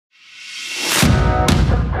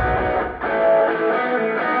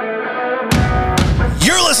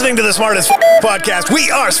listening to the Smartest Podcast. We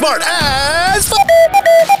are smart as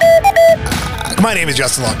My name is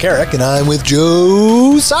Justin Long-Carrick, and I'm with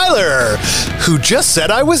Joe Seiler, who just said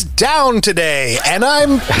I was down today, and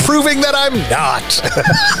I'm proving that I'm not.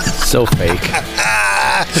 So fake.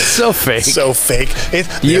 So fake. So fake.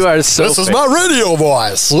 You are so This fake. is my radio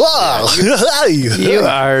voice. Wow. You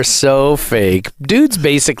are so fake. Dude's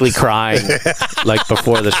basically crying like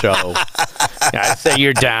before the show. I say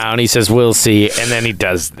you're down. He says, we'll see. And then he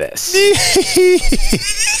does this.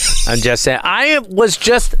 I'm just saying. I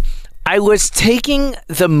was taking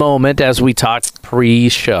the moment as we talked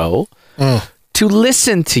pre-show to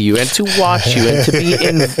listen to you and to watch you and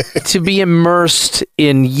to be immersed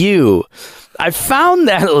in you. I found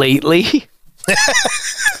that lately.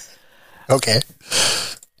 Okay.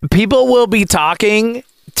 People will be talking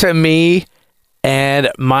to me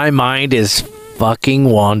and my mind is fucking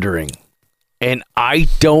wandering. And I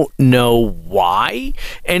don't know why.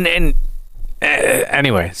 And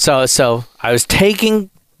anyway, so I was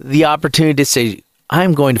taking the opportunity to say,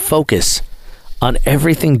 I'm going to focus on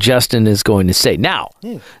everything Justin is going to say. Now,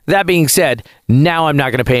 that being said, now I'm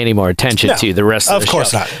not going to pay any more attention to the rest of the show. Of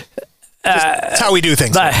course not. That's how we do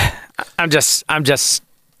things. But I'm just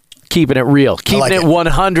keeping it real, keeping it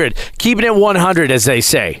 100, keeping it 100, as they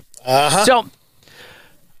say.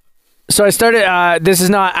 So I started. This is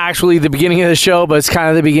not actually the beginning of the show, but it's kind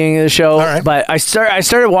of the beginning of the show. All right. But I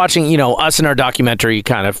started watching. Us in our documentary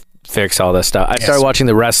kind of fix all this stuff. I started watching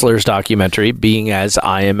the Wrestlers documentary, being as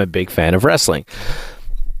I am a big fan of wrestling.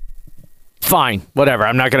 Fine, whatever.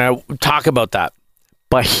 I'm not going to talk about that.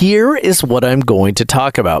 But here is what I'm going to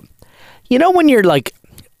talk about. When you're like,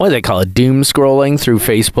 what do they call it? Doom scrolling through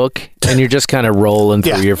Facebook, and you're just kind of rolling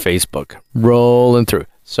through your Facebook, rolling through.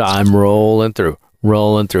 So I'm rolling through,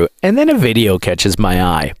 and then a video catches my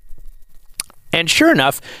eye. And sure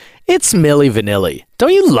enough, it's Milli Vanilli.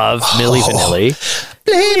 Don't you love Milli Vanilli?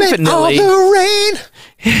 Blame it on the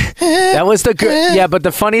rain. That was the good. Yeah, but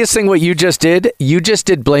the funniest thing what you just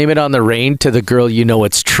did Blame It on the Rain to the girl you know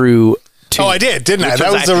it's true to. Oh, I did, didn't I?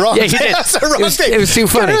 That was the wrong. Yeah, you did. That's the wrong thing. It was too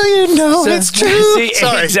funny. Girl, you know it's true. See,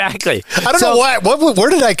 Sorry. Exactly. I don't know why. Where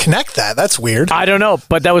did I connect that? That's weird. I don't know,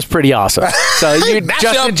 but that was pretty awesome. So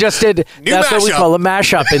Justin just did. That's what we call a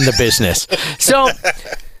mashup in the business. So,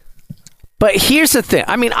 but here's the thing.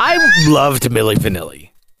 I mean, I loved Milli Vanilli.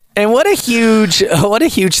 And what a huge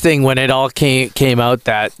thing when it all came out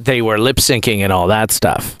that they were lip syncing and all that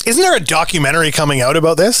stuff. Isn't there a documentary coming out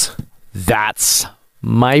about this? That's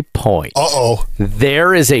my point. Uh-oh.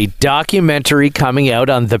 There is a documentary coming out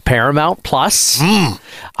on the Paramount Plus.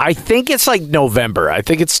 I think it's like November. I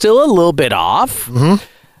think it's still a little bit off.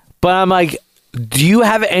 But I'm like, do you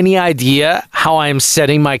have any idea how I'm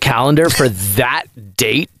setting my calendar for that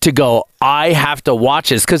date to go, I have to watch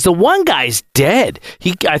this? Because the one guy's dead.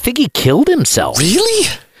 I think he killed himself. Really?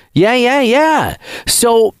 Yeah.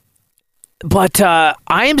 So, but I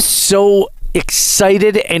am so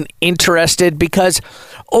excited and interested because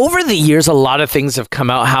over the years, a lot of things have come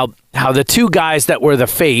out. How the two guys that were the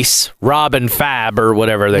face, Rob and Fab or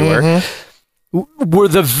whatever they were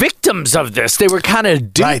the victims of this. They were kind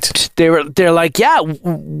of duped. Right. They're like, yeah,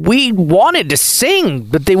 we wanted to sing,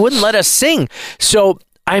 but they wouldn't let us sing. So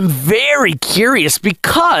I'm very curious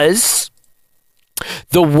because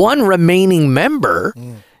the one remaining member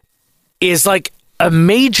is like a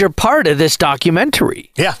major part of this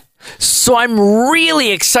documentary. Yeah. So I'm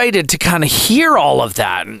really excited to kind of hear all of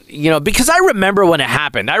that, because I remember when it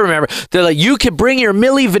happened. I remember they're like, you could bring your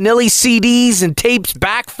Milli Vanilli CDs and tapes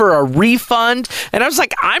back for a refund. And I was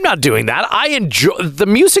like, I'm not doing that. I enjoy the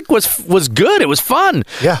music was good. It was fun.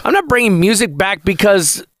 Yeah. I'm not bringing music back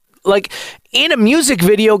because like in a music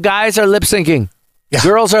video, guys are lip syncing. Yeah.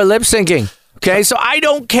 Girls are lip syncing. Okay. So I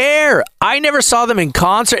don't care. I never saw them in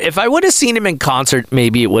concert. If I would have seen them in concert,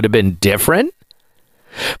 maybe it would have been different.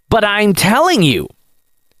 But I'm telling you,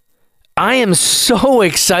 I am so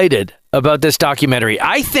excited about this documentary.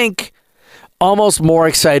 I think almost more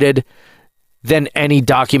excited than any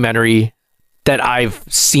documentary that I've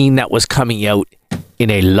seen that was coming out in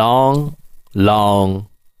a long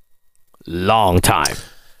time.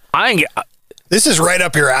 This is right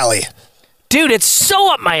up your alley. Dude, it's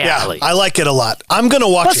so up my alley. I like it a lot. I'm going to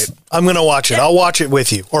watch it. I'll watch it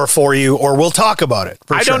with you or for you, or we'll talk about it.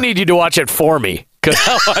 I don't need you to watch it for me. Because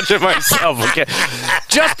I'll watch it myself, okay?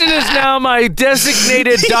 Justin is now my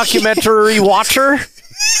designated documentary watcher.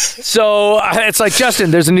 So it's like,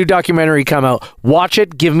 Justin, there's a new documentary come out. Watch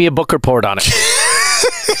it. Give me a book report on it.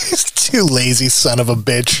 You lazy son of a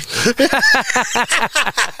bitch.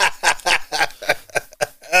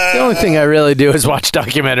 The only thing I really do is watch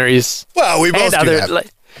documentaries. Well, we both do that.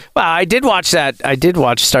 Well, I did watch that.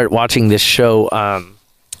 Start watching this show.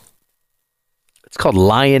 It's called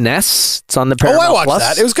Lioness. It's on the Paramount I watched Plus.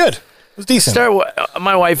 that. It was good. It was decent.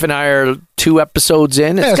 My wife and I are 2 episodes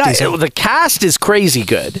in. The cast is crazy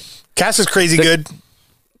good. Cast is crazy good.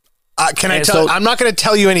 Can I tell? I'm not going to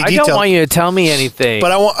tell you any details. I don't want you to tell me anything.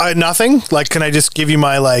 But I want nothing. Like, can I just give you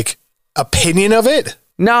my opinion of it?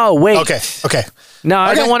 No, wait. Okay. No,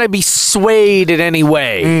 I don't want to be swayed in any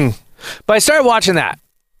way. But I started watching that.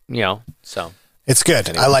 So it's good.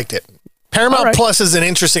 Anyway. I liked it. Paramount Plus is an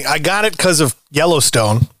interesting. I got it because of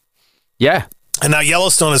Yellowstone. Yeah. And now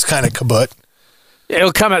Yellowstone is kind of kaput.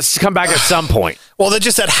 It'll come back at some point. Well, they're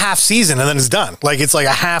just at half season and then it's done. It's like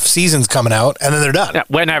a half season's coming out and then they're done. Yeah,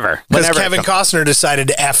 whenever. Because Kevin Costner decided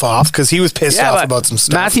to F off because he was pissed off about some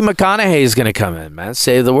stuff. Matthew McConaughey is going to come in, man.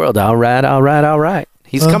 Save the world. All right.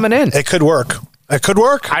 He's coming in. It could work.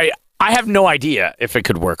 I have no idea if it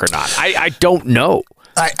could work or not. I don't know.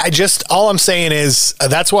 All I'm saying is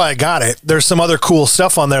that's why I got it. There's some other cool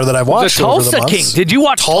stuff on there that I've watched over the months. Tulsa King. Did you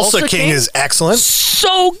watch Tulsa King? Is excellent.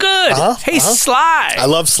 So good. Hey, Sly. I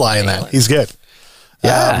love Sly in that. He's good.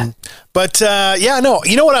 Yeah. No.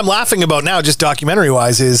 You know what I'm laughing about now, just documentary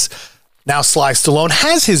wise, is now Sly Stallone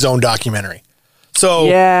has his own documentary. So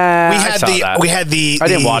we had the I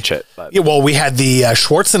didn't watch it. But. Yeah, well, we had the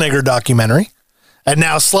Schwarzenegger documentary. And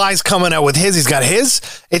now Sly's coming out with his. He's got his.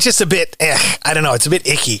 It's just a bit, I don't know. It's a bit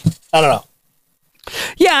icky. I don't know.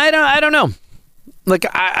 Yeah, I don't know.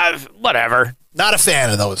 Whatever. Not a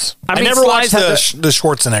fan of those. I mean, never watched the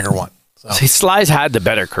Schwarzenegger one. So. See, Sly's had the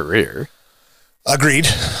better career. Agreed.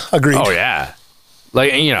 Oh, yeah.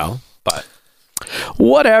 But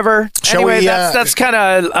whatever. Anyway, that's kind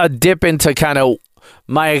of a dip into kind of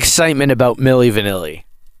my excitement about Milli Vanilli.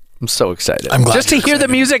 I'm so excited. I'm glad just to hear the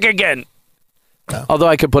music again. No. Although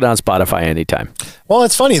I could put it on Spotify anytime. Well,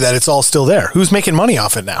 it's funny that it's all still there. Who's making money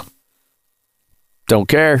off it now? Don't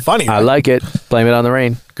care. Funny, right? I like it. Blame it on the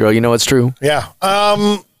rain. Girl, you know it's true. Yeah.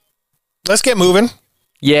 Let's get moving.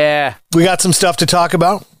 Yeah. We got some stuff to talk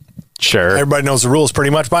about. Sure. Everybody knows the rules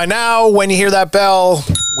pretty much by now. When you hear that bell,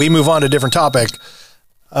 we move on to a different topic.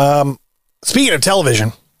 Speaking of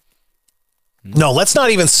television. No, let's not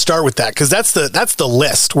even start with that because that's the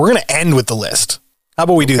list. We're going to end with the list. How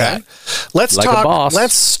about we do that? Let's talk.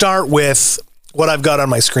 Let's start with what I've got on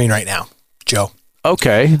my screen right now, Joe.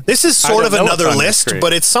 Okay. This is sort of another list,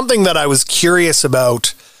 but it's something that I was curious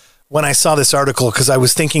about when I saw this article because I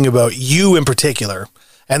was thinking about you in particular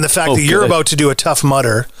and the fact that you're about to do a Tough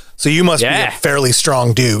Mudder, so you must be a fairly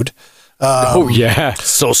strong dude.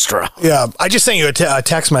 So strong. Yeah, I just sent you a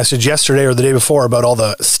text message yesterday or the day before about all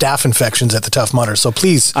the staph infections at the Tough Mudder. So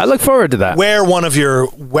please, I look forward to that. Wear one of your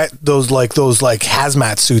those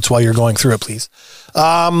hazmat suits while you're going through it, please.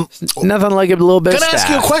 Nothing like a little bit. Can I ask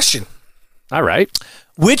you a question? All right.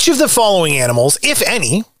 Which of the following animals, if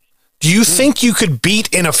any, do you think you could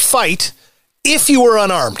beat in a fight if you were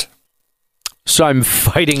unarmed? So I'm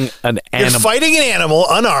fighting an animal. You're fighting an animal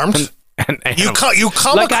unarmed. You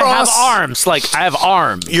come like across. I have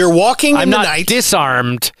arms. You're walking in the night. I'm not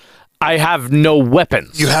disarmed. I have no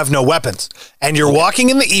weapons. You have no weapons. And you're walking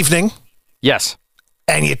in the evening. Yes.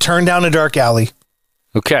 And you turn down a dark alley.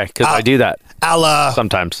 Okay, because I do that.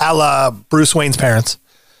 Sometimes. A la Bruce Wayne's parents.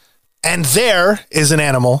 And there is an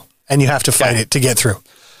animal, and you have to fight it to get through.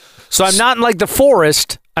 So I'm not in the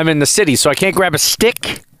forest. I'm in the city, so I can't grab a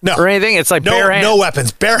stick. No. Or anything? It's like bare hand? No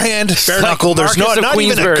weapons. Bare hand, bare knuckle. There's not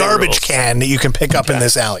even a garbage can that you can pick up in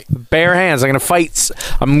this alley. Bare hands. I'm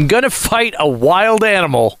going to fight a wild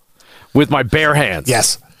animal with my bare hands.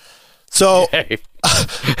 Yes. So...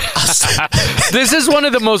 this is one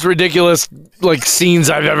of the most ridiculous scenes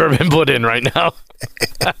I've ever been put in right now.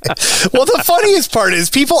 Well, the funniest part is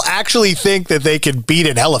people actually think that they could beat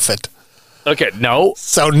an elephant. Okay, no.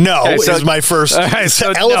 So is my first.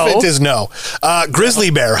 Elephant is no.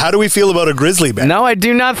 Grizzly bear. How do we feel about a grizzly bear? No, I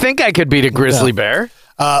do not think I could beat a grizzly bear.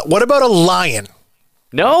 What about a lion?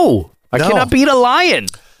 No, I cannot beat a lion.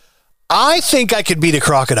 I think I could beat a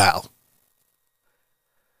crocodile.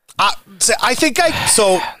 I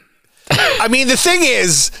mean, the thing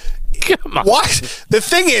is, come on. What? The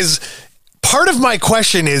thing is, part of my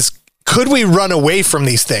question is, could we run away from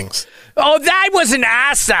these things? Oh, that wasn't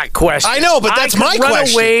asked that question. I know, but that's my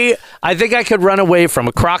question. I think I could run away from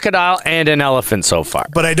a crocodile and an elephant so far.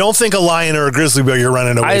 But I don't think a lion or a grizzly bear you're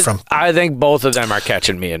running away from. I think both of them are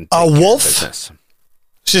catching me in a wolf.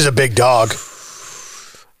 She's a big dog.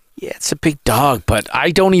 Yeah, it's a big dog, but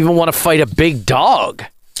I don't even want to fight a big dog.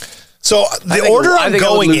 So the order I'm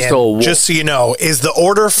going in, just so you know, is the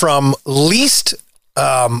order from least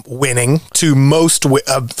winning to most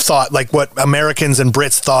thought, like what Americans and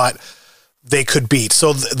Brits thought they could beat.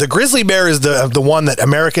 So the grizzly bear is the one that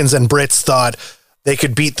Americans and Brits thought they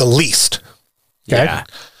could beat the least. Okay? Yeah.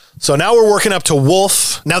 So now we're working up to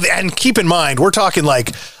wolf. Now, and keep in mind, we're talking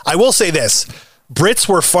like, I will say this, Brits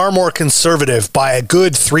were far more conservative by a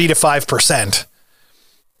good 3 to 5%.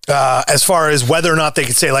 As far as whether or not they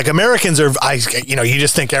could say, like, Americans are, you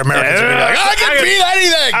just think Americans are like, I can beat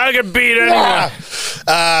anything. I can beat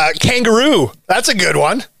anything. Kangaroo. That's a good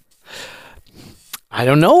one. I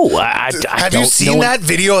don't know. Have you seen that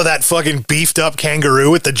video of that fucking beefed up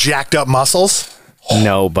kangaroo with the jacked up muscles?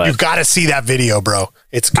 No, but you've got to see that video, bro.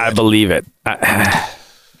 It's good. I believe it.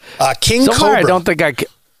 King so Cobra. Far, I don't think I can.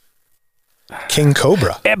 King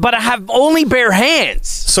Cobra. But I have only bare hands.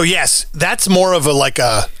 So yes, that's more of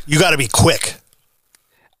you got to be quick.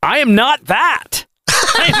 I am not that.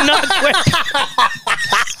 I am not quick.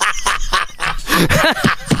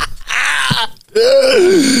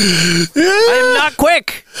 I am not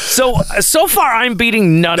quick. So far I'm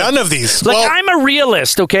beating none of these. Like, I'm a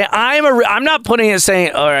realist, okay? I'm not putting it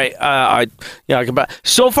saying, all right, I can.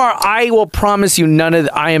 So far I will promise you none of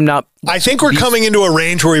I am not. I think we're coming into a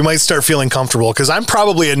range where we might start feeling comfortable, because I'm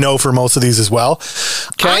probably a no for most of these as well.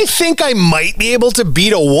 Okay. I think I might be able to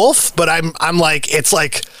beat a wolf, but I'm like, it's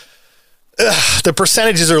like, the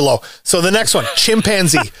percentages are low. So the next one,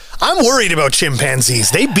 chimpanzee. I'm worried about chimpanzees.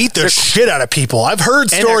 They beat the shit out of people. I've heard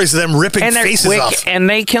stories of them ripping faces quick, off. And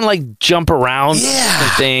they can like jump around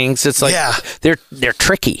and things. It's like they're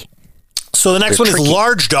tricky. So the next one is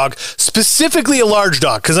large dog, specifically a large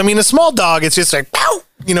dog. Because, I mean, a small dog, it's just like, pow!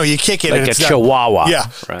 You kick it. Like and a chihuahua. Yeah.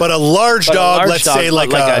 Right. But a large dog, let's say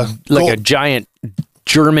like a giant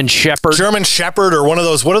German Shepherd. Or one of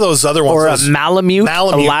those, what are those other ones? Or a Malamute,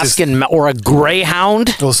 Alaskan, or a Greyhound.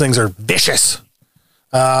 Those things are vicious.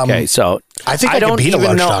 Okay, so I think I can beat a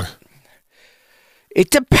large dog.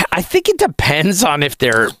 I think it depends on if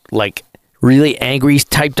they're like really angry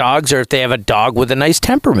type dogs or if they have a dog with a nice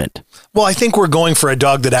temperament. Well, I think we're going for a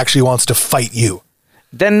dog that actually wants to fight you.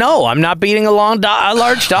 Then no, I'm not beating a large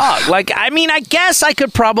dog. Like, I mean, I guess I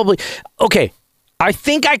could probably. Okay, I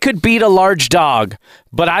think I could beat a large dog,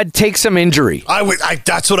 but I'd take some injury.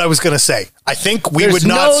 That's what I was going to say. I think we would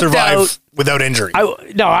not survive without injury.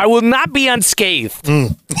 I will not be unscathed.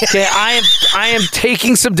 Okay, I am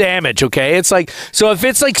taking some damage. Okay, it's like, so if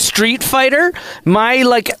it's like Street Fighter, my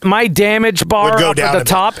damage bar up at the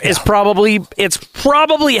top is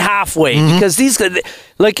probably halfway because these,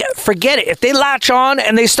 like, forget it. If they latch on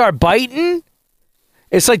and they start biting,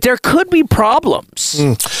 it's like there could be problems.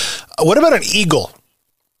 What about an eagle?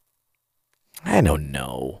 I don't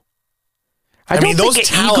know. I mean, those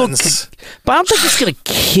talons. But I don't think it's going to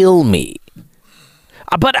kill me.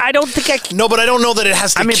 But I don't think I can. No, but I don't know that it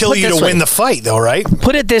has to kill you to win the fight, though, right?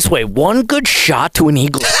 Put it this way. One good shot to an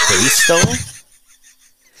eagle's face, though.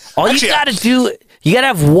 You got to do, you got to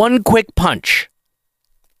have one quick punch,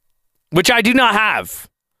 which I do not have.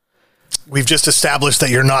 We've just established that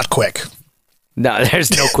you're not quick. No,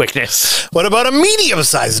 there's no quickness. What about a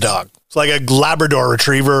medium-sized dog? It's like a Labrador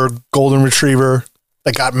Retriever, Golden Retriever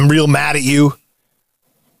that got real mad at you.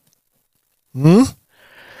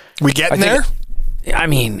 We getting there? I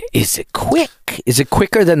mean, is it quick? Is it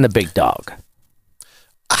quicker than the big dog?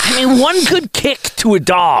 I mean, one good kick to a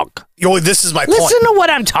dog. This is my point. Listen to what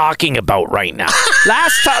I'm talking about right now.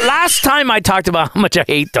 Last time I talked about how much I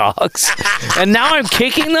hate dogs, and now I'm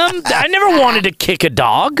kicking them. I never wanted to kick a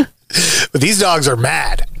dog. But these dogs are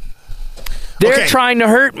mad. They're trying to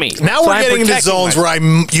hurt me. Now we're getting into zones where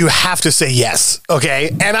you have to say yes.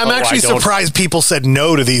 Okay, and I'm actually surprised people said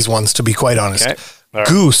no to these ones. To be quite honest, right.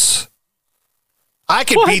 Goose. I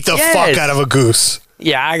could beat the fuck out of a goose.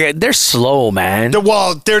 Yeah, they're slow, man.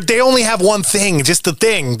 They only have one thing, just the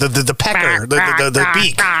thing, the pecker, the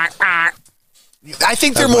beak. I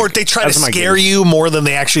think they're more. They try to scare you more than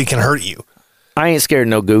they actually can hurt you. I ain't scared of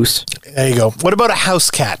no goose. There you go. What about a house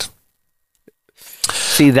cat?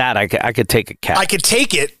 See that I could take a cat. I could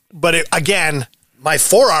take it, but again, my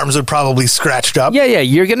forearms are probably scratched up. Yeah.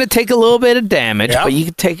 You're gonna take a little bit of damage, but you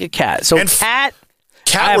could take a cat. So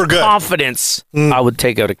cat, we're good. Confidence. I would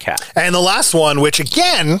take out a cat. And the last one, which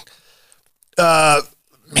again,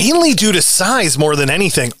 mainly due to size more than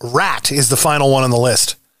anything, rat is the final one on the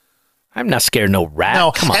list. I'm not scared of no rat.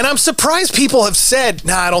 No, come on. And I'm surprised people have said,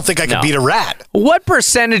 I don't think I can beat a rat. What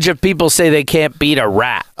percentage of people say they can't beat a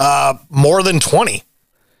rat? More than 20.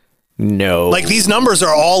 No. Like, these numbers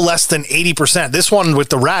are all less than 80%. This one with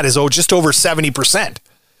the rat is just over 70%. And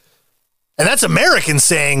that's Americans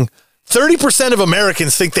saying 30% of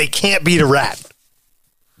Americans think they can't beat a rat.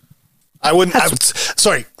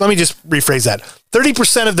 Sorry, let me just rephrase that.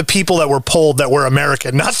 30% of the people that were polled that were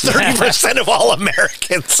American, not 30% of all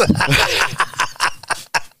Americans.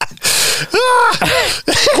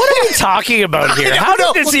 What are we talking about here? I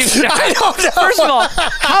don't know. First of all,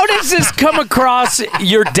 how does this come across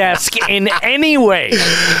your desk in any way?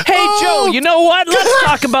 Hey, Joe, you know what? Let's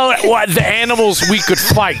talk about what the animals we could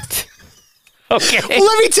fight. Okay. Well,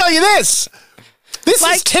 let me tell you this. This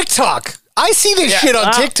is TikTok. I see this shit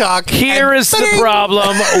on TikTok. Here is the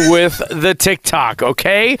problem with the TikTok,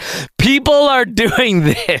 okay? People are doing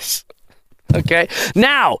this. Okay?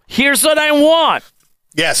 Now, here's what I want.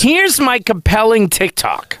 Yes. Here's my compelling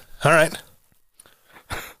TikTok. All right.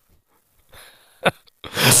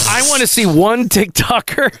 I want to see one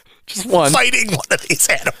TikToker, just one, fighting one of these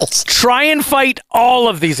animals. Try and fight all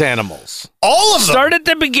of these animals. All of them? Start at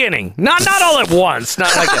the beginning. Not all at once.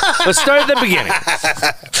 Not like that. But start at the begining.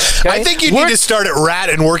 Okay? I think you need to start at rat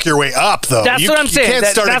and work your way up, though. That's what I'm saying. You can't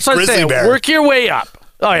start at grizzly bear. Work your way up.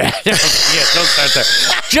 Oh, yeah. Yeah, don't start there.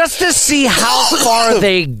 Just to see how far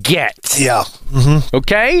they get. Yeah. Mm-hmm.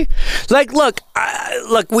 Okay? Like, look,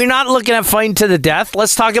 we're not looking at fighting to the death.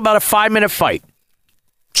 Let's talk about a 5-minute fight.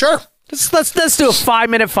 Sure. Let's do a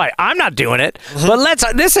 5-minute fight. I'm not doing it, but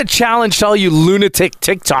this is a challenge to all you lunatic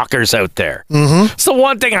TikTokers out there. Mm-hmm. It's the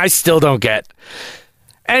one thing I still don't get.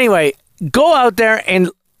 Anyway, go out there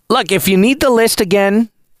and look, if you need the list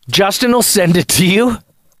again, Justin will send it to you.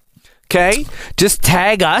 Okay? Just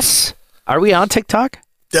tag us. Are we on TikTok?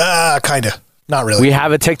 Kind of. Not really. We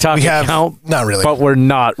have a TikTok account. Not really. But we're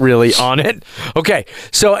not really on it. Okay.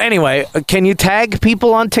 So anyway, can you tag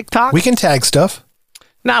people on TikTok? We can tag stuff.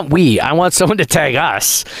 Not we. I want someone to tag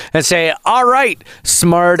us and say, all right,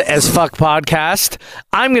 Smart as Fuck podcast.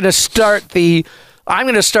 I'm going to start the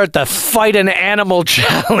fight an animal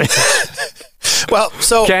challenge. Well,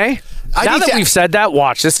 so okay. Now that we've said that,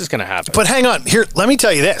 watch, this is going to happen. But hang on. Here, let me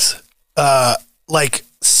tell you this. Like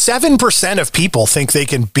 7% of people think they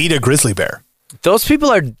can beat a grizzly bear. Those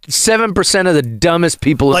people are 7% of the dumbest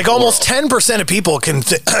people in the world. Like almost 10% of people think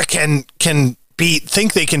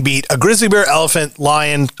they can beat a grizzly bear, elephant,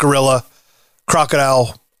 lion, gorilla,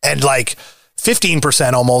 crocodile, and like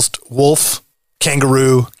 15% almost wolf,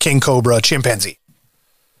 kangaroo, king cobra, chimpanzee.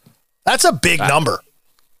 That's a big number.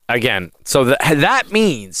 Again, so that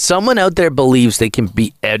means someone out there believes they can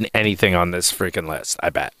beat anything on this freaking list, I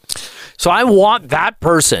bet. So I want that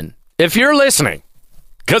person, if you're listening,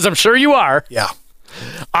 because I'm sure you are. Yeah.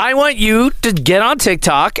 I want you to get on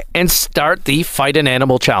TikTok and start the Fight an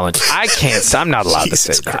Animal Challenge. I'm not allowed to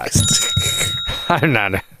say that. I'm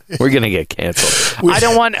not. We're going to get canceled. I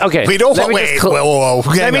don't want, okay. We don't want, wait, whoa.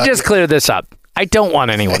 Let me just clear this up. I don't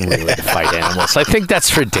want anyone really to fight animals. I think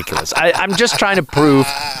that's ridiculous. I'm just trying to prove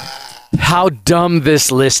how dumb this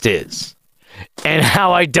list is and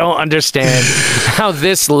how I don't understand how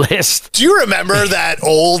this list. Do you remember that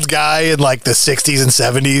old guy in like the 60s and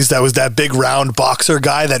 70s that was that big round boxer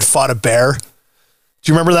guy that fought a bear?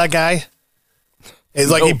 Do you remember that guy? It's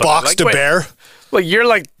like he boxed a bear. Well,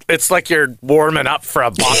 it's like you're warming up for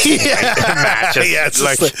a boxing match. Yeah, it's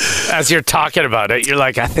like, as you're talking about it, you're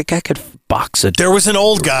like, I think I could box a. There was an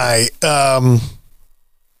old guy.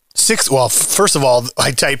 First of all,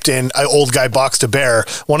 I typed in old guy boxed a bear.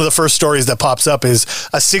 One of the first stories that pops up is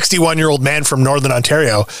a 61-year-old man from Northern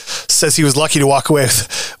Ontario says he was lucky to walk away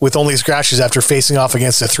with only scratches after facing off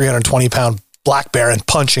against a 320-pound black bear and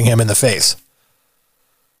punching him in the face.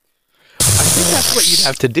 I think that's what you'd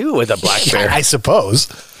have to do with a black bear. I suppose.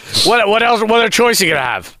 What else? What other choice are you gonna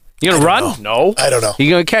have? You gonna run? No. I don't know. He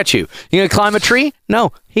gonna catch you? You gonna climb a tree?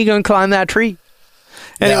 No. He gonna climb that tree.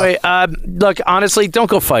 Anyway, look, honestly, don't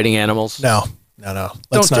go fighting animals. No.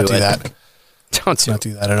 Let's not do that. Let's not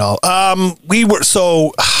do that at all.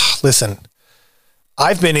 Listen,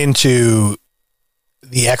 I've been into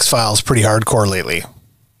the X-Files pretty hardcore lately.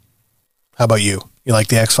 How about you? You like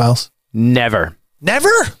the X-Files? Never.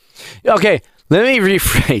 Okay, let me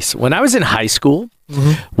rephrase. When I was in high school,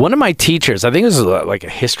 one of my teachers, I think it was like a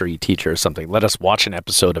history teacher or something, let us watch an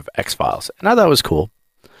episode of X-Files. And I thought it was cool.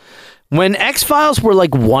 When X-Files were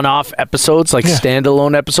like one-off episodes, like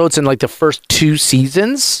standalone episodes in like the first 2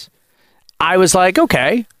 seasons, I was like,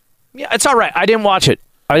 okay, yeah, it's all right. I didn't watch it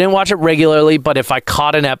regularly, but if I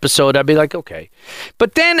caught an episode, I'd be like, okay.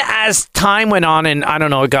 But then as time went on and I don't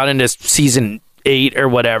know, it got into season 8 or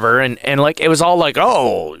whatever, and like it was all like,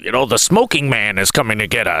 oh, the smoking man is coming to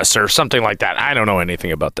get us or something like that. I don't know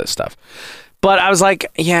anything about this stuff. But I was like,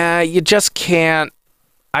 yeah, you just can't.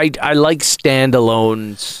 I like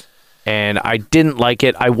standalones. And I didn't like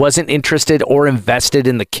it. I wasn't interested or invested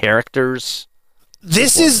in the characters.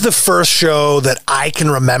 This is the first show that I can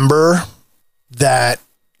remember that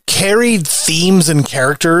carried themes and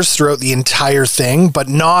characters throughout the entire thing, but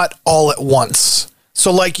not all at once.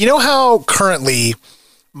 So like, you know how currently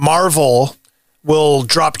Marvel will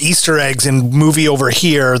drop Easter eggs in movie over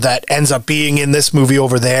here that ends up being in this movie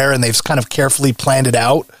over there, and they've kind of carefully planned it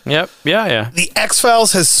out. Yep. Yeah. The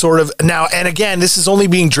X-Files has sort of now, and again, this is only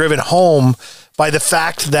being driven home by the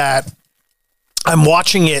fact that I'm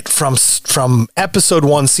watching it from episode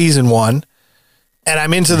 1, season 1, and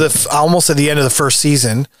I'm into almost at the end of the first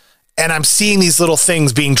season, and I'm seeing these little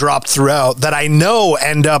things being dropped throughout that I know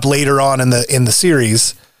end up later on in the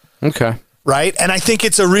series. Okay. Right? And I think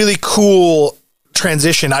it's a really cool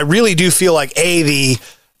transition. I really do feel like the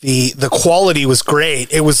quality was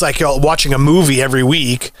great. It was like watching a movie every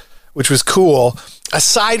week, which was cool.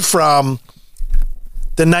 Aside from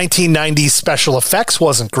the 1990s special effects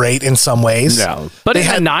wasn't great in some ways. No. But in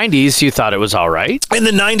the 90s, you thought it was all right? In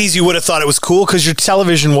the 90s, you would have thought it was cool because your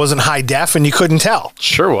television wasn't high def and you couldn't tell.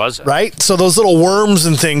 Sure wasn't. Right? So those little worms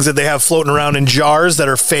and things that they have floating around in jars that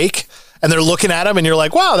are fake, and they're looking at them and you're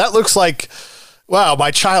like, wow, that looks like... Wow, my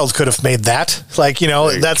child could have made that. Like,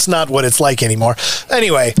 that's not what it's like anymore.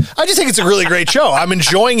 Anyway, I just think it's a really great show. I'm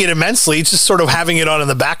enjoying it immensely, just sort of having it on in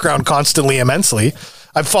the background constantly immensely.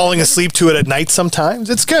 I'm falling asleep to it at night sometimes.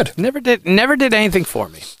 It's good. Never did anything for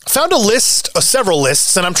me. Found several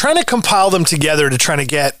lists, and I'm trying to compile them together to try to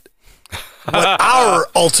get what our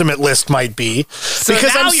ultimate list might be. So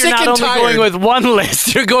because now you're not only going with one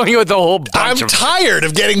list, you're going with a whole bunch. I'm tired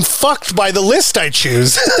of getting fucked by the list I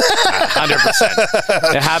choose.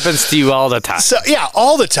 100%. It happens to you all the time. So yeah,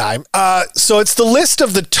 all the time. So it's the list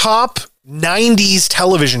of the top 90s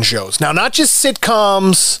television shows. Now, not just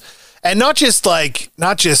sitcoms and not just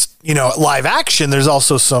live action. There's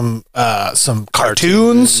also some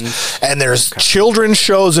cartoons and there's children's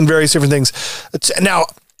shows and various different things. Now,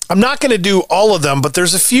 I'm not going to do all of them, but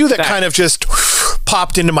there's a few that kind of just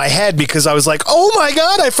popped into my head because I was like, oh my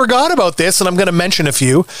God, I forgot about this. And I'm going to mention a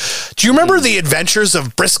few. Do you remember The Adventures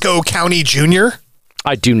of Briscoe County Jr.?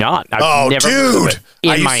 I do not. I used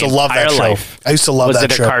to love that show. I used to love that show.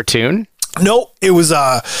 Was it a cartoon? No, it was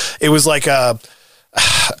like a,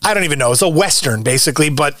 I don't even know. It's a Western basically,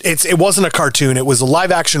 but it wasn't a cartoon. It was a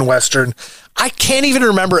live action Western. I can't even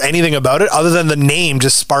remember anything about it other than the name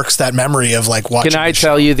just sparks that memory of like watching. Can I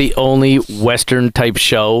tell you the only Western type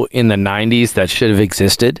show in the 90s that should have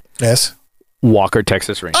existed? Yes. Walker,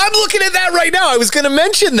 Texas Ranger. I'm looking at that right now. I was going to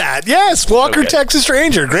mention that. Yes. Walker, Texas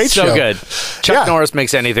Ranger. Great show. So good. Chuck Norris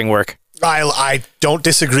makes anything work. I don't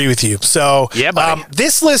disagree with you. So yeah,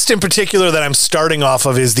 this list in particular that I'm starting off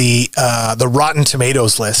of is the Rotten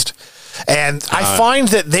Tomatoes list. And I find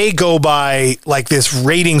that they go by like this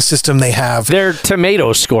rating system they have. Their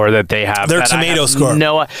tomato score that they have. Their tomato score.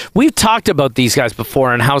 No, we've talked about these guys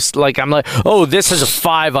before and how like I'm like, oh, this is a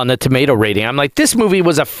 5 on the tomato rating. I'm like, this movie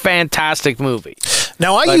was a fantastic movie.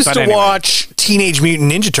 Now I used to watch Teenage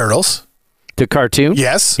Mutant Ninja Turtles. The cartoon?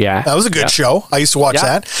 Yes. Yeah. That was a good show. I used to watch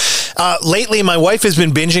that. Lately, my wife has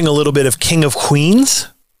been binging a little bit of King of Queens.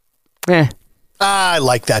 I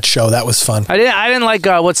like that show. That was fun. I didn't like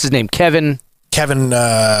what's his name? Kevin James.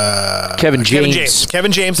 Leia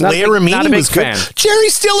Remini was good. Jerry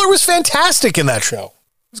Stiller was fantastic in that show.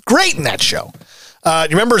 He was great in that show. You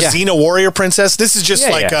remember Xena Warrior Princess? This is just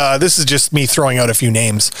this is just me throwing out a few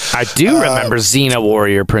names. I do remember Xena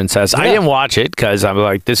Warrior Princess. I didn't watch it because I'm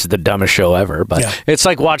like, this is the dumbest show ever. But it's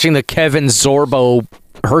like watching the Kevin Sorbo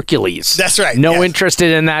Hercules. That's right. No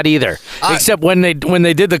interested in that either. Except when they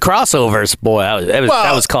did the crossovers, boy, that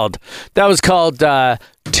was called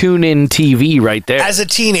Tune In TV right there. As a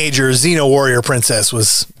teenager, Xena Warrior Princess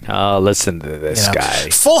was. Oh, listen to this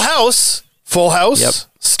guy. Full House. Yep.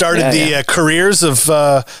 Started the careers of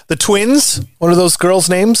the twins. What are those girls'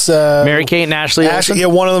 names? Mary Kate and Ashley. Yeah,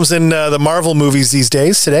 one of them's in the Marvel movies these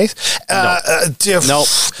days. Today. No.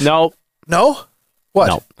 What?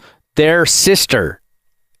 No. Their sister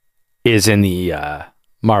is in the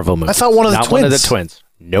Marvel movie. I thought one of the twins. One of the twins.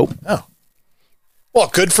 Nope. Oh. Well,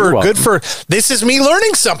 good for. This is me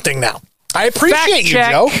learning something now. I appreciate you,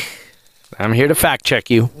 Joe. I'm here to fact check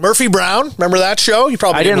you. Murphy Brown, remember that show? You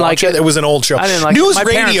probably didn't like it. It was an old show. I didn't like News it.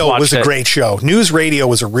 Radio was a great show. News Radio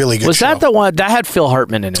was a really good show. Was that the one that had Phil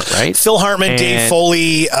Hartman in it, right? Phil Hartman, Dave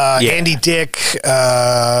Foley, Andy Dick.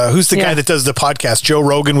 Who's the guy that does the podcast? Joe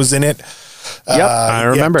Rogan was in it. Yep, I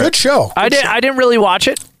remember. Good show. I didn't really watch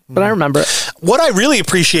it, but I remember it. What I really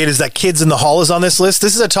appreciate is that Kids in the Hall is on this list.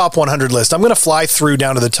 This is a top 100 list. I'm going to fly through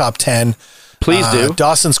down to the top 10. Please do.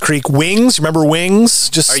 Dawson's Creek. Wings. Remember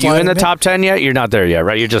Wings? Are you in the top 10 yet? You're not there yet,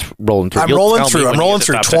 right? You're just rolling through. I'm rolling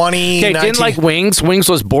through 20, Okay, didn't like Wings. Wings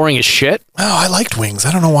was boring as shit. Oh, I liked Wings.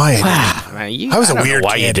 I don't know why I did. I was a weird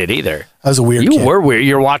why kid. You did either. I was a weird kid. You were weird.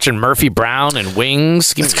 You're watching Murphy Brown and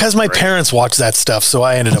Wings. It's because my parents watched that stuff, so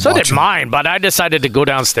I ended up watching. So did mine, but I decided to go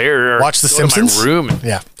downstairs. Watch The Simpsons? To my room.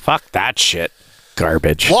 Yeah. Fuck that shit.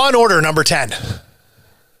 Garbage. Law and Order number 10.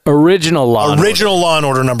 Original Law and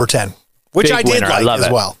Order number 10. Which Big I did winner. like I as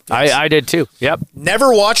it. well. Yes. I did too. Yep.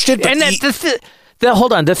 Never watched it. But and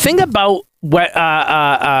hold on. The thing about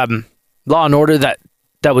Law and Order that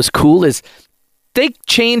was cool is they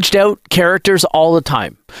changed out characters all the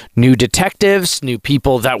time. New detectives, new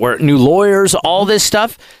people that were new lawyers, all this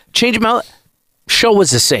stuff. Change them out. Show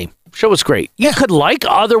was the same. Show was great. You could like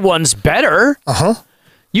other ones better.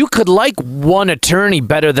 You could like one attorney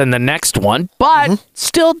better than the next one, but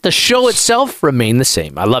still the show itself remained the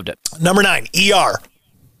same. I loved it. Number 9, ER.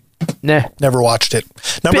 Nah. Never watched it.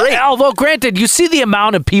 Number 8. Although, granted, you see the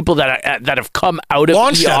amount of people that have come out of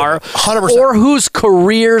Launched ER, 100%. or whose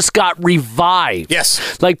careers got revived.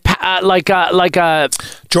 Yes. Like George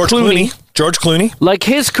Clooney. George Clooney. Like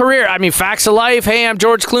his career. I mean, Facts of Life. Hey, I'm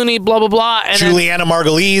George Clooney. Blah blah blah. And Juliana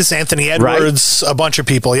Margulies, Anthony Edwards, a bunch of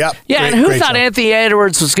people. Yep. Yeah. And who thought Anthony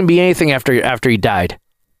Edwards was going to be anything after he died?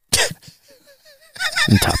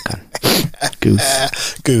 In Top Gun.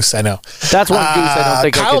 Goose, I know. That's one Goose I don't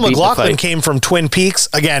think Kyle I could MacLachlan came from Twin Peaks.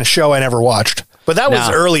 Again, show I never watched. But that was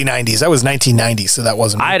early 90s. That was 1990, so that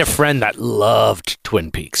wasn't... I had a friend that loved Twin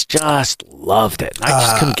Peaks. Just loved it. I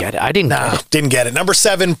just couldn't get it. I didn't get it. Didn't get it. Number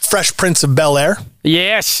 7, Fresh Prince of Bel-Air.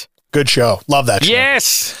 Yes. Good show. Love that show.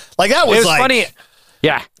 Yes. Like, that was like... funny.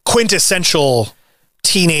 Yeah. Quintessential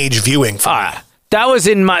teenage viewing for me. That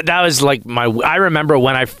was like my, I remember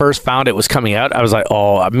when I first found it was coming out, I was like,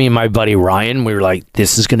 oh, me and my buddy Ryan, we were like,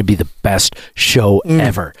 this is going to be the best show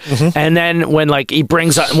ever. And then when like he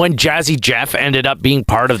brings up, when Jazzy Jeff ended up being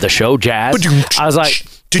part of the show, Jazz, I was like,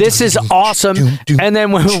 this is awesome. And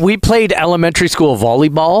then when we played elementary school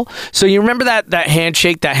volleyball, so you remember that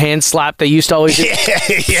handshake, that hand slap they used to always do?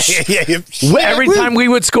 Yeah. Every time we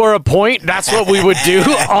would score a point, that's what we would do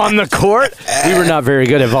on the court. We were not very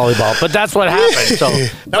good at volleyball, but that's what happened. So,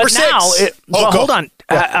 Number 6. Hold on.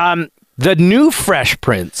 The new Fresh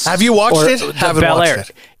Prince. Have you watched it? Haven't watched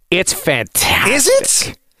it. It's fantastic. Is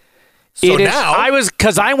it? So it now is.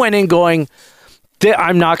 Because I went in going,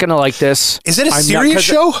 I'm not going to like this. Is it a serious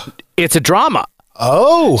show? It's a drama.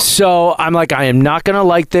 Oh. So I'm like, I am not going to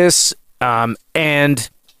like this. And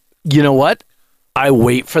you know what? I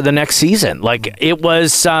wait for the next season. Like it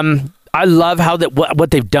was, I love how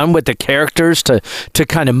what they've done with the characters to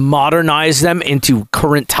kind of modernize them into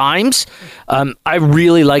current times. I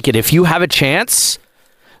really like it. If you have a chance,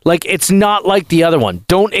 like it's not like the other one.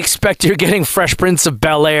 Don't expect you're getting Fresh Prince of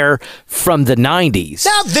Bel-Air from the 90s.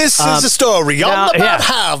 Now this is a story all about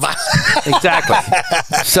how. Exactly.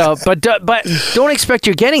 So, but don't expect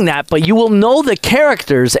you're getting that. But you will know the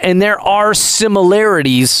characters, and there are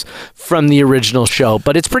similarities from the original show.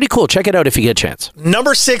 But it's pretty cool. Check it out if you get a chance.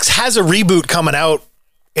 Number 6 has a reboot coming out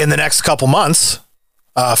in the next couple months.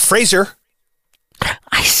 Frasier.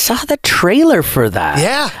 I saw the trailer for that.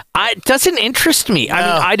 Yeah. It doesn't interest me. I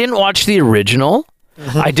mean, I didn't watch the original.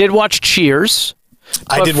 I did watch Cheers.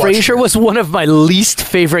 Frasier was one of my least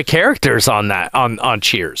favorite characters on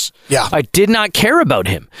Cheers. Yeah. I did not care about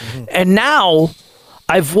him. And now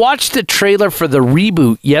I've watched the trailer for the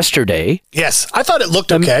reboot yesterday. Yes. I thought it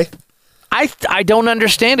looked okay. I don't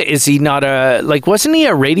understand it. Is he not wasn't he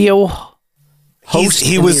a radio host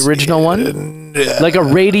he was the original one? Like a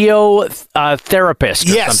radio therapist.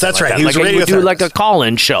 Yes, that's right. That. He was like a radio would do like a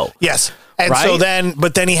call-in show. Yes. And so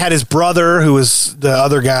then he had his brother who was the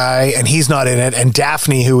other guy, and he's not in it, and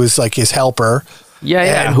Daphne, who was like his helper.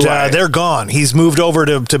 Yeah. And they're gone. He's moved over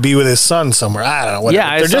to be with his son somewhere. I don't know. Whatever.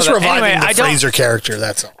 Yeah, they're just reviving the Fraser character.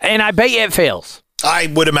 That's all. And I bet you it fails. I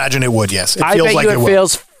would imagine it would. Yes, I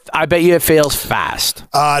bet you it fails fast.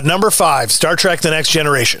 Number 5, Star Trek: The Next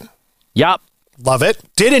Generation. Yup. Love it.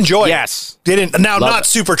 Did enjoy it. Yes. Not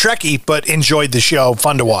super Trekky, but enjoyed the show.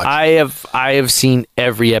 Fun to watch. I have seen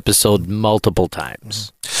every episode multiple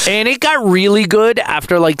times. And it got really good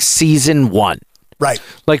after like season 1. Right.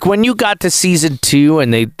 Like when you got to season 2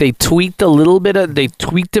 and they tweaked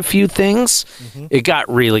a few things, it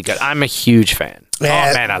got really good. I'm a huge fan.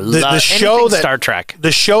 I love the show Star Trek.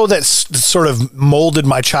 The show that sort of molded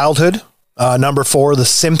my childhood. Number 4, The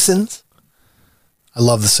Simpsons. I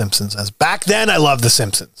love The Simpsons. As back then, I loved The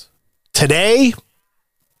Simpsons. Today,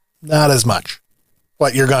 not as much.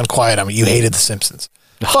 What, you're gone quiet on me. You hated The Simpsons.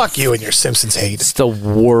 Fuck you and your Simpsons hate. It's the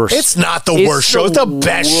worst. It's not the worst show. It's the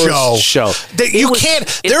best show.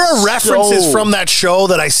 There are references from that show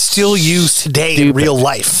that I still use today in real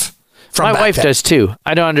life. My wife does too.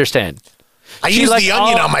 I don't understand. I used the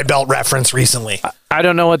onion on my belt reference recently. I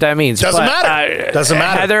don't know what that means. Doesn't matter. Doesn't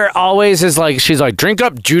matter. Heather always is like, she's like, drink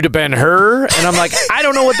up Judah Ben-Hur. And I'm like, I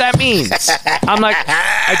don't know what that means. I'm like,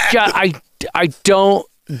 I don't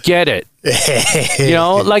get it. You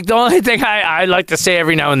know, like the only thing I like to say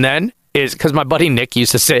every now and then is, because my buddy Nick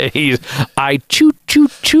used to say, I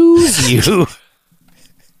choose you.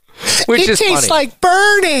 Which is funny. It tastes like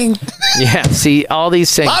burning. Yeah, see, all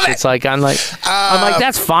these things. It's like, I'm like,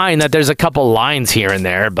 that's fine that there's a couple lines here and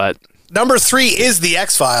there, but. Number 3 is The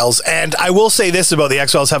X-Files, and I will say this about The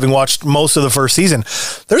X-Files, having watched most of the first season.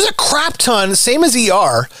 There's a crap ton, same as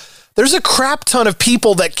ER, there's a crap ton of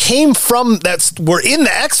people that came from, that were in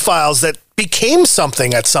The X-Files that became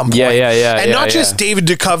something at some point. Yeah. And not just David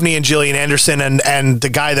Duchovny and Gillian Anderson and the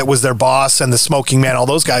guy that was their boss and the smoking man, all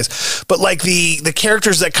those guys, but like the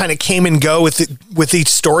characters that kind of came and go with each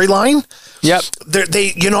storyline. Yep.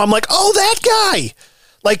 I'm like, oh, that guy.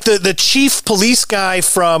 Like the chief police guy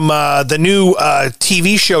from the new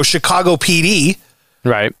TV show Chicago PD.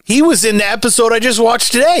 Right. He was in the episode I just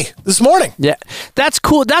watched this morning. Yeah. That's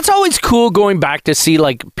cool. That's always cool going back to see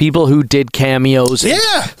like people who did cameos.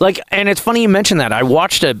 Yeah. And it's funny you mentioned that. I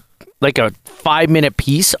watched a 5-minute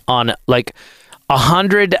piece on like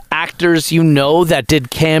 100 actors that did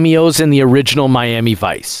cameos in the original Miami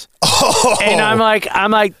Vice. Oh. And I'm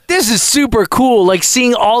like, this is super cool. Like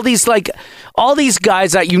seeing all these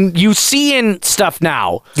guys that you see in stuff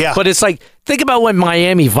now. Yeah. But it's like, think about when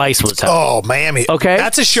Miami Vice was out. Oh, Miami. Okay.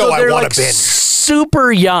 That's a show I want to binge.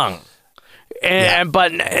 Super young.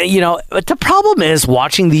 But the problem is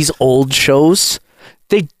watching these old shows,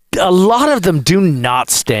 a lot of them do not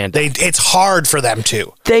stand up. It's hard for them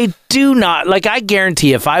to. They do not. Like, I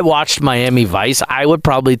guarantee if I watched Miami Vice, I would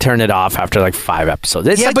probably turn it off after like 5 episodes.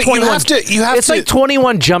 It's like but it's like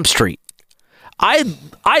 21 Jump Street.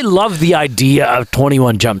 I love the idea of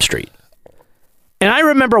 21 Jump Street. And I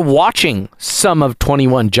remember watching some of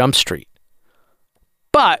 21 Jump Street.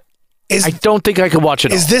 But I don't think I could watch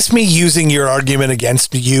it all. Is this me using your argument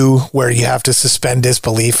against you where you have to suspend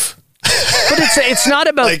disbelief? But it's not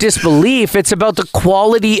about disbelief. It's about the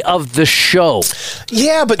quality of the show.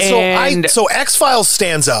 Yeah, but so X-Files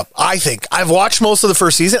stands up, I think. I've watched most of the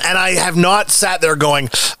first season, and I have not sat there going,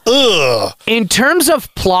 ugh. In terms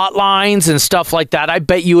of plot lines and stuff like that, I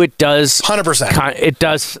bet you it does. 100%.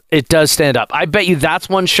 It does stand up. I bet you that's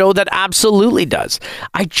one show that absolutely does.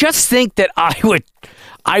 I just think that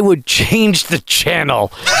I would change the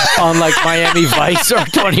channel on like Miami Vice or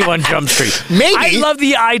 21 Jump Street. Maybe. I love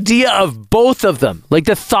the idea of both of them. Like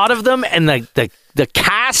the thought of them and the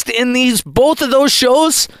cast in both of those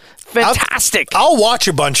shows. Fantastic. I'll watch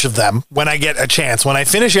a bunch of them when I get a chance. When I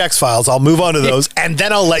finish X-Files, I'll move on to those, and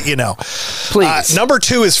then I'll let you know. Please. Number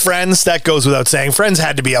 2 is Friends. That goes without saying. Friends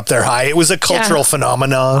had to be up there high. It was a cultural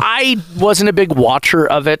phenomenon. I wasn't a big watcher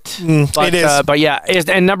of it. It is. But yeah.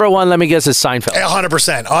 And number 1, let me guess, is Seinfeld.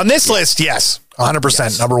 100%. On this list, yes. 100%.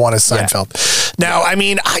 Yes. Number 1 is Seinfeld. Yeah. Now, I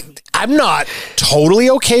mean, I'm not totally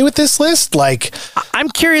okay with this list. Like, I'm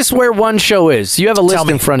curious where one show is. You have a list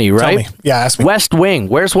in front of you, right? Tell me. Yeah, ask me. West Wing.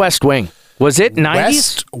 Where's West Wing? Was it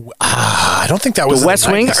 90s? I don't think that was the West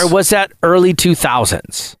Wing, or was that early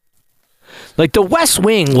 2000s? Like the West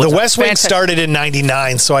Wing was the West Wing started in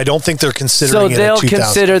 99, so I don't think they're considering it a 2000s. So they'll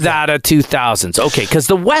consider that a 2000s. Okay, because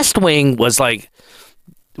the West Wing was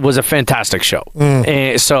a fantastic show.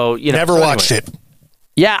 So never watched it.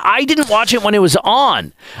 Yeah, I didn't watch it when it was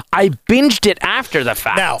on. I binged it after the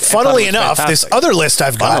fact. Now, funnily enough, this other list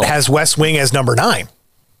I've got has West Wing as number 9.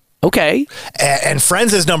 Okay. And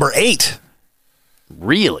Friends as number 8.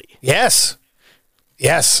 Really? Yes.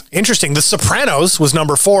 Interesting. The Sopranos was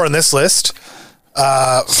number 4 on this list.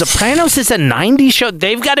 Sopranos is a 90s show.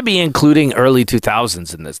 They've got to be including early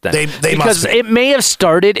 2000s in this then. They because must be. It may have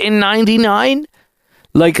started in 99.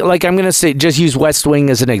 Like I'm going to say, just use West Wing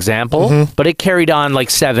as an example, but it carried on like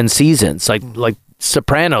 7 seasons. Like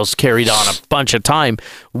Sopranos carried on a bunch of time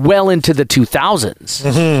well into the 2000s.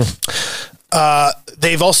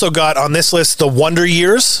 They've also got on this list the Wonder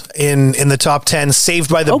Years in the top 10, Saved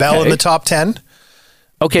by the Bell in the top 10.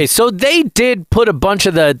 Okay, so they did put a bunch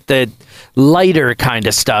of the lighter kind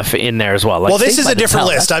of stuff in there as well. Like, well, this is a different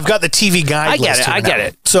list. I've got the TV guide list. I get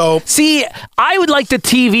it. So see, I would like the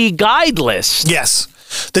TV guide list. Yes.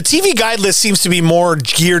 The TV guide list seems to be more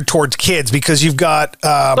geared towards kids because you've got...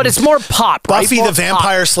 but it's more pop, right? Buffy the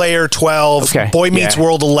Vampire Slayer 12, Boy Meets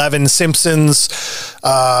World 11, Simpsons,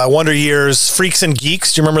 Wonder Years, Freaks and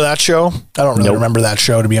Geeks. Do you remember that show? I don't really remember that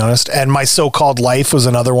show, to be honest. And My So-Called Life was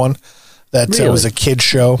another one that was a kid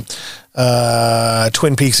show.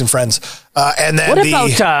 Twin Peaks and Friends. And then what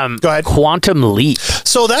about go ahead. Quantum Leap?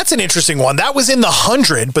 So that's an interesting one. That was in the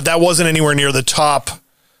 100, but that wasn't anywhere near the top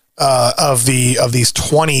of these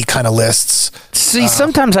 20 kind of lists. See,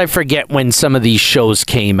 sometimes I forget when some of these shows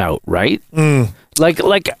came out, right?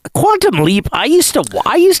 Like Quantum Leap. I used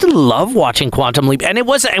to love watching Quantum Leap, and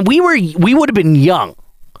we would have been young.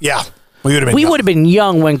 Yeah. We would have been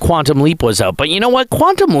young when Quantum Leap was out. But you know what?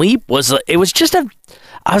 Quantum Leap was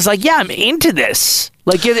I was like, yeah, I'm into this.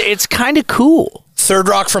 Like, it's kind of cool. Third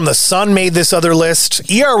Rock from the Sun made this other list.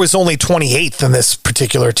 ER was only 28th in this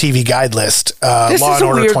particular TV guide list. This Law is and a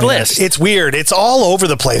Order weird 29th. list. It's weird. It's all over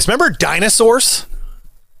the place. Remember Dinosaurs?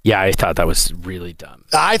 Yeah, I thought that was really dumb.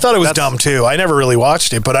 I thought it was dumb, too. I never really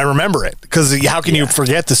watched it, but I remember it. Because how can you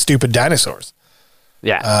forget the stupid dinosaurs?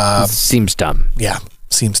 Yeah, seems dumb. Yeah,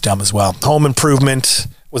 seems dumb as well. Home Improvement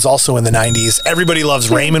was also in the 90s. Everybody Loves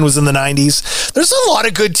Raymond was in the 90s. There's a lot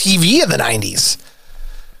of good TV in the 90s.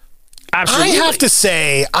 Absolutely. I have to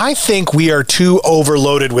say, I think we are too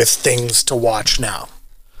overloaded with things to watch now.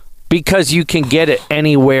 Because you can get it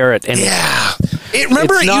anywhere at any time. Yeah.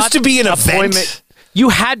 It used to be an event. You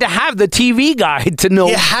had to have the TV guide to know.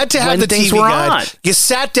 You had to have when the things TV were guide. on. You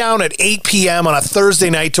sat down at 8 p.m. on a Thursday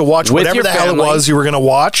night to watch With whatever your the hell it family. was you were going to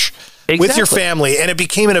watch with your Exactly. family, and it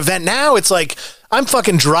became an event. Now it's like I'm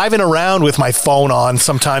fucking driving around with my phone on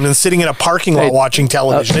sometimes and sitting in a parking lot watching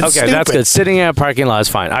television. It's Okay, stupid. that's good. Sitting in a parking lot is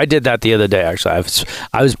fine. I did that the other day, actually.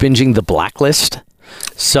 I was binging The Blacklist.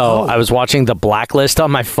 So I was watching The Blacklist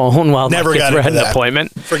on my phone while Never my kids got were into at an that.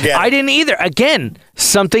 appointment. Forget it. I didn't either. Again,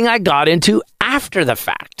 something I got into after the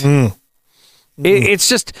fact. It's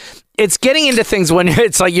just, it's getting into things when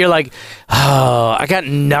it's like, you're like, oh, I got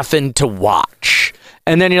nothing to watch.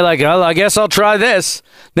 And then you're like, oh, I guess I'll try this.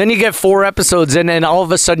 Then you get 4 episodes in, and all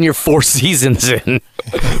of a sudden you're 4 seasons in,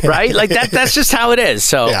 right? Like that's just how it is.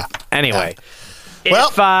 So anyway,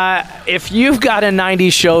 if you've got a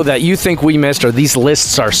 90s show that you think we missed or these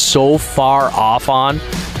lists are so far off on,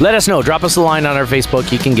 let us know. Drop us a line on our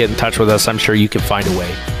Facebook. You can get in touch with us. I'm sure you can find a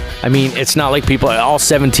way. I mean, it's not like all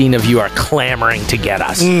 17 of you are clamoring to get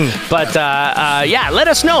us. But, let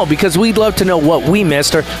us know because we'd love to know what we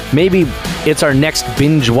missed, or maybe it's our next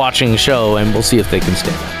binge-watching show, and we'll see if they can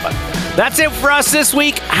stand up. But that's it for us this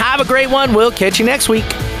week. Have a great one. We'll catch you next week.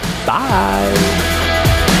 Bye.